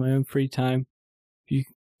 Develop this out of my own free time.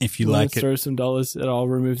 If you like it, throw some dollars, and I'll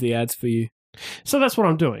remove the ads for you. So that's what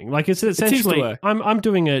I'm doing. It's essentially, work. I'm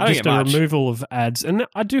doing just a much. removal of ads, and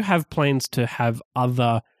I do have plans to have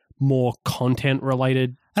other more content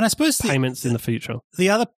related and I suppose payments in the future. The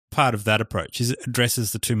other part of that approach is it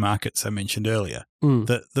addresses the two markets I mentioned earlier.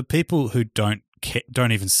 The people who don't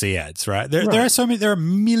even see ads, right? There are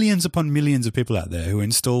millions upon millions of people out there who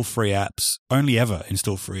install free apps, only ever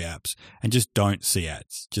install free apps, and just don't see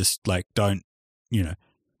ads. Just don't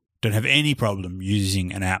have any problem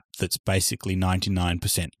using an app that's basically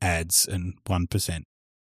 99% ads and 1%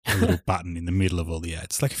 a little button in the middle of all the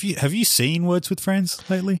ads. Have you seen Words with Friends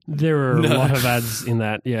lately? There are a lot of ads in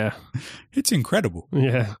that, yeah. It's incredible.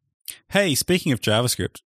 Yeah. Hey, speaking of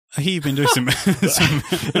JavaScript, I hear you've been doing some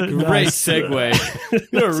great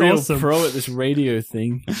segue. You're a real pro at this radio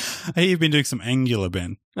thing. I hear you've been doing some Angular,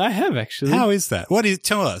 Ben. I have, actually. How is that?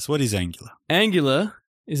 Tell us, what is Angular? Angular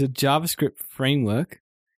is a JavaScript framework.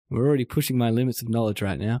 We're already pushing my limits of knowledge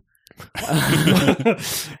right now.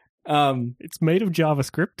 It's made of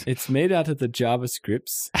JavaScript. It's made out of the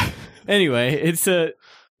JavaScripts. Anyway, it's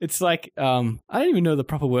like I don't even know the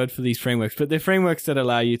proper word for these frameworks, but they're frameworks that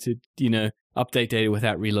allow you to, update data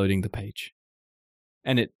without reloading the page.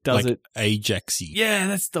 And it does it Ajax-y. Yeah,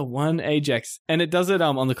 that's the one, Ajax. And it does it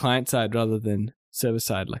on the client side rather than server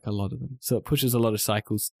side, like a lot of them. So it pushes a lot of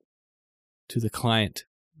cycles to the client,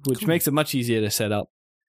 which makes it much easier to set up.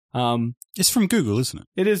 It's from Google, isn't it?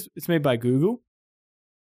 It is. It's made by Google,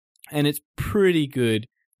 and it's pretty good.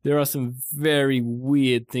 There are some very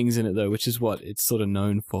weird things in it, though, which is what it's sort of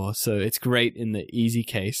known for. So it's great in the easy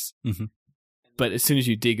case, but as soon as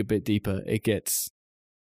you dig a bit deeper, it gets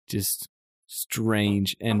just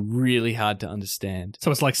strange and really hard to understand.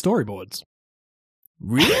 So it's like storyboards.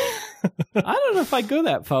 Really? I don't know if I go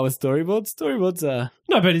that far with storyboards. Storyboards are...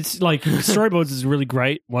 No, but it's storyboards is really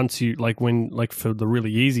great once you, for the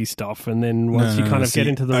really easy stuff, and then once you kind of get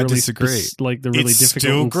into the really... the really it's difficult...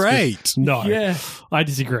 still great. No. Yeah. I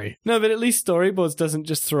disagree. No, but at least storyboards doesn't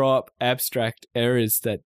just throw up abstract errors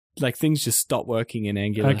that, things just stop working in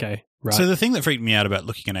Angular. Okay, right. So the thing that freaked me out about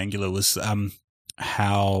looking at Angular was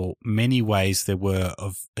how many ways there were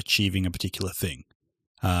of achieving a particular thing.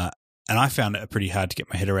 And I found it pretty hard to get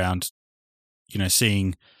my head around,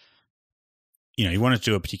 seeing, you want to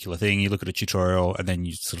do a particular thing, you look at a tutorial, and then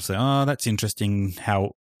you sort of say, oh, that's interesting.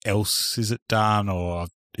 How else is it done? Or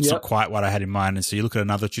it's not quite what I had in mind. And so you look at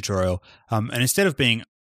another tutorial, and instead of being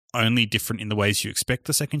only different in the ways you expect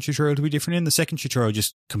the second tutorial to be different in, the second tutorial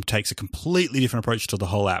just takes a completely different approach to the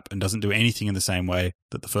whole app and doesn't do anything in the same way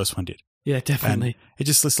that the first one did. Yeah, definitely. And it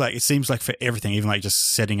just looks it seems like for everything, even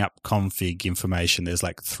just setting up config information, there's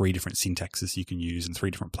 3 different syntaxes you can use and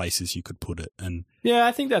 3 different places you could put it. And yeah,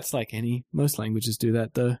 I think that's most languages do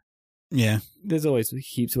that, though. Yeah. There's always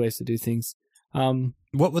heaps of ways to do things.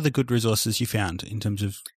 What were the good resources you found in terms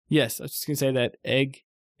of... Yes, I was just going to say that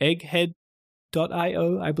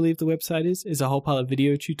egghead.io, I believe the website is a whole pile of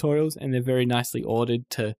video tutorials, and they're very nicely ordered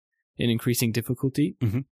in increasing difficulty.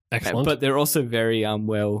 Mm-hmm. Excellent. But they're also very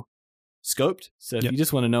well scoped. So if Yep. you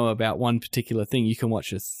just want to know about one particular thing, you can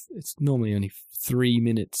watch it's normally only 3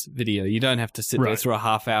 minutes video. You don't have to sit there Right. through a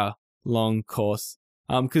half-hour long course.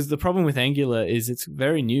 Because the problem with Angular is it's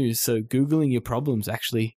very new, so Googling your problems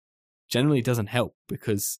actually generally doesn't help,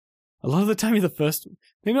 because a lot of the time you're the first,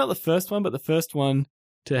 maybe not the first one, but the first one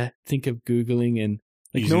to think of Googling, and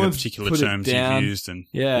like Using no the one's particular put it terms down. you've used. And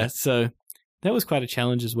Yeah, so that was quite a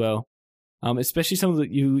challenge as well. Especially some of the,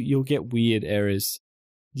 you'll get weird errors.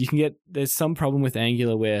 There's some problem with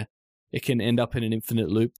Angular where it can end up in an infinite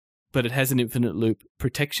loop, but it has an infinite loop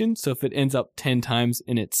protection. So if it ends up 10 times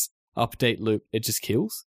in its update loop, it just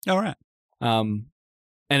kills. all right. And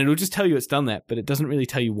it'll just tell you it's done that, but it doesn't really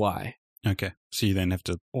tell you why. Okay. So you then have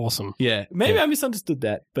to. Awesome. Yeah, maybe Yeah. I misunderstood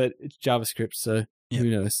that, but it's JavaScript, so Yeah. who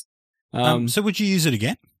knows? So would you use it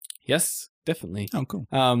again? Yes, definitely. Oh, cool.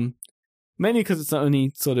 Mainly because it's the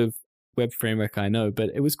only sort of web framework I know, but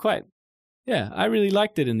it was I really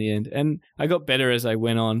liked it in the end. And I got better as I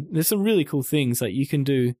went on. There's some really cool things like you can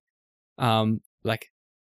do, like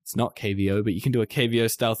it's not KVO, but you can do a KVO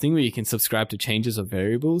style thing where you can subscribe to changes of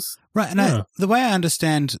variables. Right. And Yeah. the way I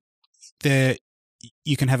understand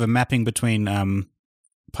you can have a mapping between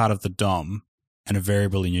part of the DOM and a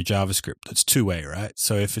variable in your JavaScript. That's two-way, right?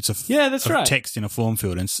 So if it's That's right. text in a form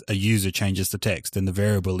field and a user changes the text, then the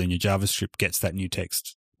variable in your JavaScript gets that new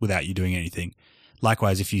text without you doing anything.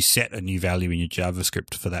 Likewise, if you set a new value in your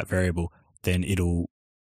JavaScript for that variable, then it'll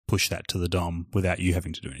push that to the DOM without you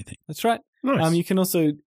having to do anything. That's right. Nice. You can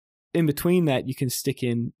also, in between that, you can stick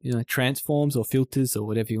in transforms or filters or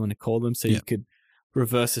whatever you want to call them. So Yeah. you could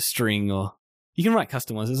reverse a string, or you can write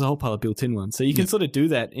custom ones. There's a whole pile of built-in ones. So you can sort of do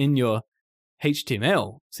that in your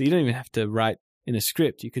HTML. So you don't even have to write in a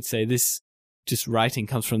script. You could say this just writing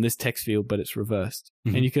comes from this text field, but it's reversed.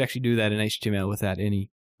 Mhm. And you could actually do that in HTML without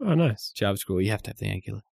any Oh, nice. JavaScript. You have to have the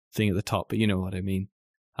Angular thing at the top, but you know what I mean.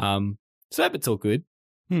 So that bit's all good.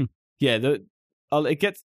 Yeah,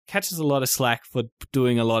 it catches a lot of slack for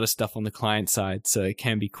doing a lot of stuff on the client side, so it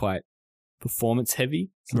can be quite performance heavy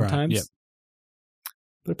sometimes. Right, yep.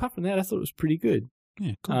 But apart from that, I thought it was pretty good.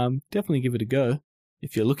 Yeah, cool. Definitely give it a go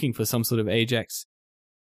if you're looking for some sort of Ajax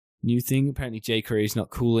new thing. Apparently jQuery is not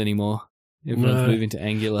cool anymore. Everyone's No. moving to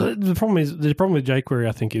Angular. The problem with jQuery,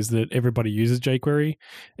 I think, is that everybody uses jQuery.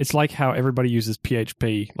 It's like how everybody uses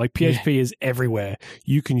PHP. Like PHP is everywhere.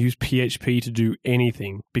 You can use PHP to do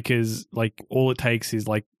anything because, like, all it takes is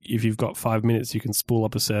like if you've got 5 minutes, you can spool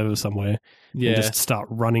up a server somewhere and just start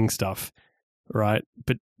running stuff, right?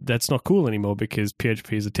 But that's not cool anymore because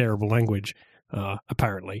PHP is a terrible language.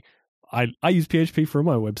 Apparently, I use PHP for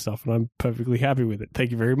my web stuff, and I'm perfectly happy with it. Thank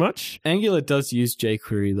you very much. Angular does use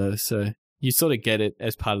jQuery though, so you sort of get it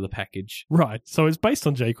as part of the package. Right. So it's based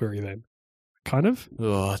on jQuery then. Kind of?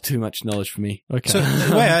 Oh, too much knowledge for me. Okay. So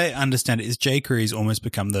the way I understand it is jQuery's almost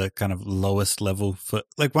become the kind of lowest level for,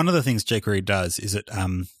 like, one of the things jQuery does is it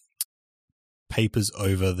papers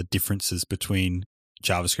over the differences between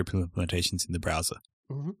JavaScript implementations in the browser.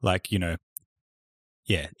 Mhm. Like, even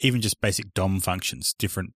just basic DOM functions,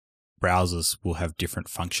 different browsers will have different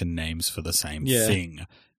function names for the same thing.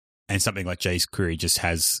 And something like jQuery just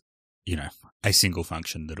has, a single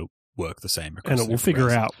function that'll work the same across and it will different figure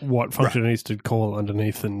browsers. out what function it needs to call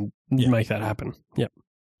underneath and make that happen. Yep.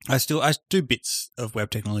 I do bits of web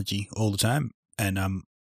technology all the time. And,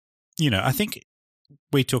 I think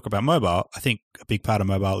we talk about mobile. I think a big part of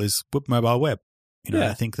mobile is mobile web.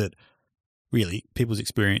 I think that really people's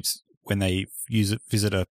experience when they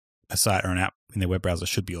visit a site or an app in their web browser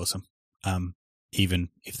should be awesome. Even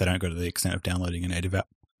if they don't go to the extent of downloading a native app.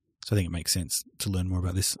 So I think it makes sense to learn more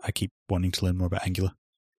about this. I keep wanting to learn more about Angular.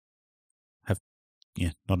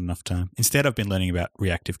 Not enough time. Instead, I've been learning about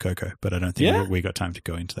reactive Cocoa, but I don't think we got time to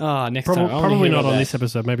go into that. Oh, next time. I wanna Probably hear not about on that. this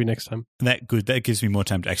episode. Maybe next time. And that gives me more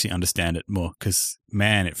time to actually understand it more because,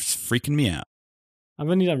 man, it's freaking me out. I've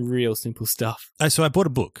only done real simple stuff. So I bought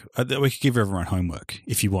a book that we could give everyone homework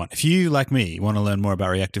if you want. If you, like me, want to learn more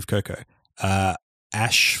about reactive Cocoa,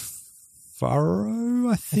 Ash Farrow,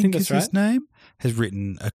 I think is that's his name, has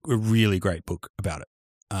written a really great book about it.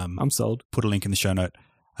 I'm sold. Put a link in the show note.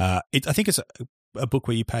 I think it's a book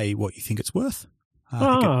where you pay what you think it's worth. I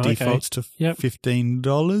think it defaults to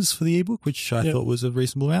 $15 for the ebook, which I thought was a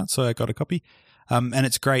reasonable amount, so I got a copy. And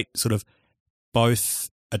it's great, sort of both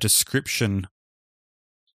a description,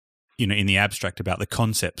 in the abstract about the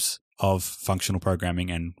concepts of functional programming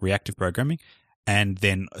and reactive programming, and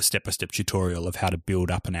then a step-by-step tutorial of how to build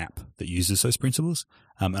up an app that uses those principles.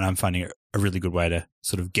 And I'm finding it a really good way to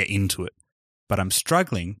sort of get into it. But I'm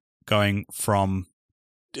struggling going from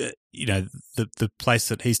the place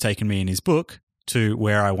that he's taken me in his book to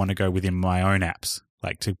where I want to go within my own apps.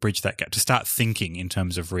 like to bridge that gap, to start thinking in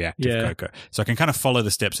terms of reactive Yeah. cocoa. So I can kind of follow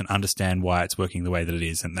the steps and understand why it's working the way that it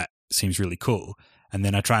is. And that seems really cool. And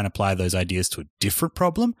then I try and apply those ideas to a different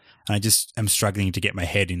problem. And I just am struggling to get my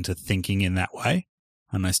head into thinking in that way.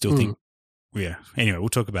 And I still think, yeah. Anyway, we'll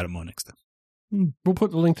talk about it more next time. We'll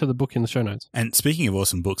put the link to the book in the show notes. And speaking of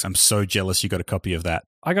awesome books, I'm so jealous you got a copy of that,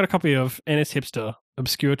 I got a copy of NS Hipster,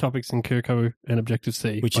 Obscure Topics in Cocoa and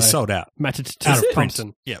Objective-C. which is sold out. Matt Out of print.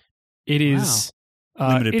 Thompson. Yep. It is...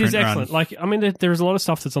 Limited it is print excellent. run. Like, I mean, there's a lot of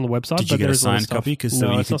stuff that's on the website. Did you but get a there's lot of signed stuff- copy? Because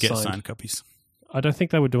no, you it's could not get signed. signed copies. I don't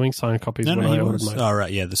think they were doing signed copies when he I ordered was. mine. Oh,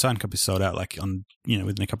 right. Yeah, the signed copy sold out like on,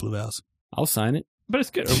 within a couple of hours. I'll sign it. But it's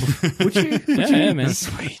good. Would you? Yeah, man.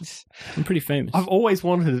 Sweet. I'm pretty famous. I've always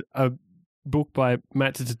wanted a book by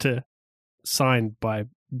Matt signed by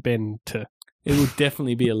Ben T. It will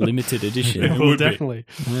definitely be a limited edition. It It will would be. definitely.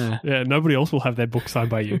 Yeah. Yeah, nobody else will have their book signed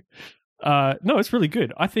by you. No, it's really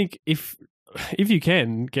good. I think if you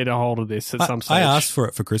can get a hold of this at some stage. I asked for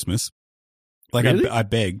it for Christmas. Like Really? I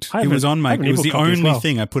begged. I It have was on my. I have an It was the ebook copy as only well.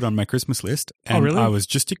 thing I put on my Christmas list, Oh, and really? I was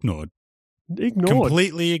just ignored. Ignored.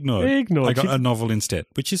 Completely ignored. Ignored. I got a novel instead,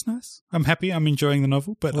 which is nice. I'm happy. I'm enjoying the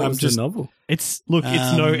novel, but What I'm was just. the novel? It's no Um,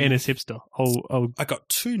 NS Hipster. I'll I got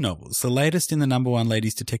 2 novels. The latest in the #1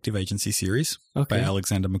 Ladies Detective Agency series by Okay.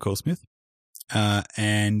 Alexander McCall Smith,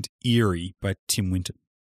 and Eerie by Tim Winton.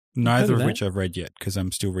 Neither heard of of which I've read yet because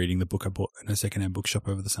I'm still reading the book I bought in a secondhand bookshop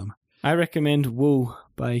over the summer. I recommend Wool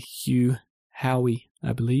by Hugh Howey,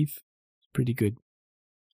 I believe. It's pretty good.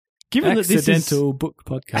 given that this is Accidental book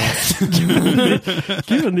podcast.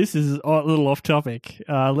 given this is a little off topic,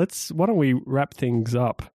 why don't we wrap things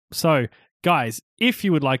up? So, guys, if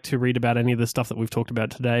you would like to read about any of the stuff that we've talked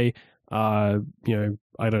about today, I don't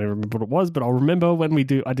even remember what it was, but I'll remember when I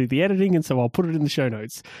do the editing, and so I'll put it in the show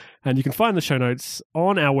notes. And you can find the show notes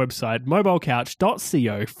on our website,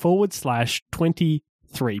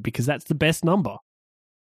 mobilecouch.co/23, because that's the best number.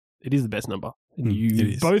 It is the best number. it You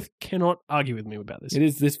is. both cannot argue with me about this. It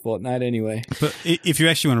is this fortnight anyway. But if you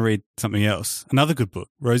actually want to read something else, another good book,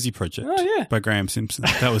 Rosie Project Oh, yeah. by Graham Simpson.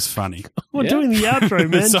 That was funny. We're Yeah. doing the outro,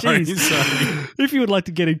 man. Sorry, Jeez. sorry. If you would like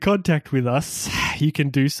to get in contact with us, you can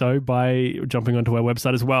do so by jumping onto our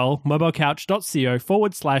website as well,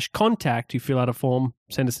 mobilecouch.co/contact. You fill out a form,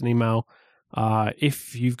 send us an email.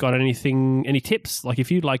 If you've got any tips, like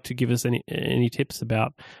if you'd like to give us any tips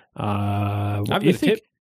about I've what got you a think. tip.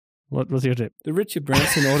 What's your tip? The Richard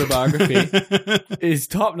Branson autobiography is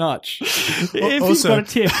top notch. If Also- you've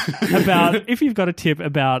got a tip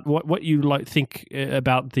about what you think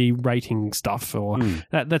about the rating stuff or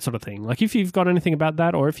that sort of thing, like if you've got anything about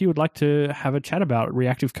that, or if you would like to have a chat about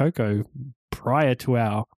Reactive Cocoa prior to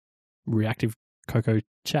our Reactive Cocoa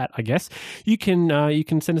chat, I guess you can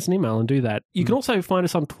send us an email and do that. You can also find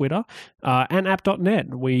us on Twitter and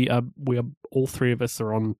app.net. We are all 3 of us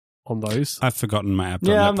are on those. I've forgotten my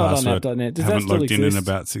app.net Yeah, I'm not password. on app.net. Does that Haven't still logged in exist?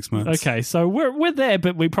 about 6 months. Okay, so we're there,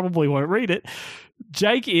 but we probably won't read it.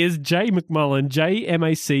 Jake is J McMullen,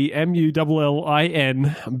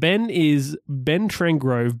 JMacMullin. Ben is Ben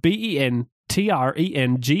Trengrove, BenTrengrove.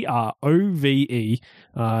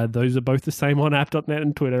 Those are both the same on app.net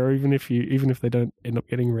and Twitter, even if they don't end up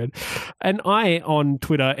getting read. And I on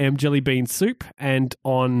Twitter am JellyBeanSoup, and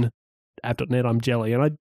on app.net I'm Jelly,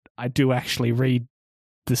 and I do actually read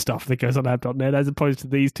the stuff that goes on app.net as opposed to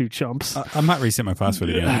these 2 chumps. I might reset my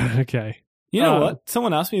password again. Okay. You know Uh, what?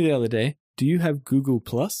 Someone asked me the other day, do you have Google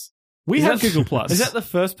Plus? We Is have that- Google Plus. Is that the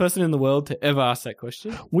first person in the world to ever ask that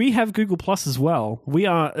question? We have Google Plus as well.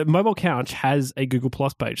 Mobile Couch has a Google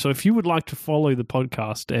Plus page. So if you would like to follow the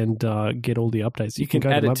podcast and get all the updates, You can go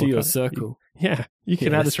add it to Mobile your Couch. circle. Yeah, you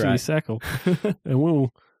can Yeah, add us that's to your right. circle, and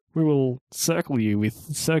we will circle you with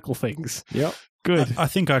circle things. Yep. Good. I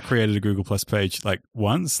think I created a Google Plus page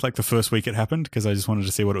once, the first week it happened, because I just wanted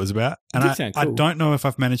to see what it was about. And Did sound I cool. don't know if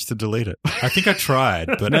I've managed to delete it. I think I tried,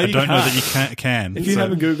 but No, I you don't know can't. that you can. If you So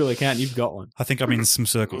have a Google account, you've got one. I think I'm in some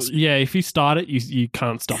circles. Yeah, if you start it, you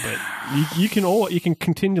can't stop it. You can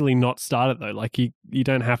continually not start it though. Like you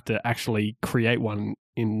don't have to actually create one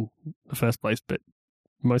in the first place, but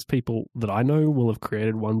most people that I know will have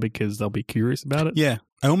created one because they'll be curious about it. Yeah.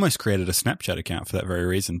 I almost created a Snapchat account for that very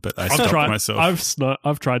reason, but I stopped myself.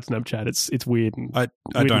 I've tried Snapchat. It's weird. And I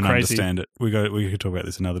weird don't and crazy. understand it. We could talk about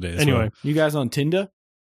this another day. As Anyway, well. You guys on Tinder?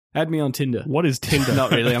 Add me on Tinder. what is Tinder?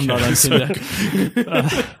 Not really. I'm not on Tinder.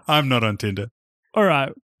 I'm not on Tinder. All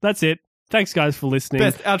right, that's it. Thanks, guys, for listening.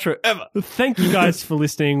 Best outro ever. Thank you guys for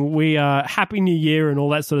listening. We are Happy New Year and all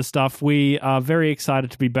that sort of stuff. We are very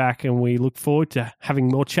excited to be back, and we look forward to having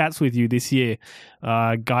more chats with you this year.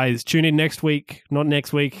 Guys, tune in next week, not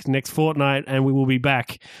next week, next fortnight, and we will be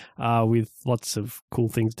back with lots of cool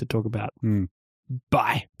things to talk about.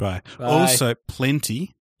 Bye. Bye. Bye. Also,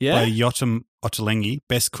 Plenty Yeah. by Yotam Ottolenghi.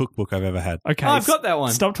 Best cookbook I've ever had. Okay. Oh, I've got that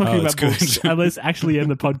one. Stop talking Oh, about it's good. books and let's actually end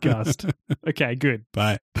the podcast. Okay, good.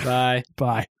 Bye. Bye. Bye.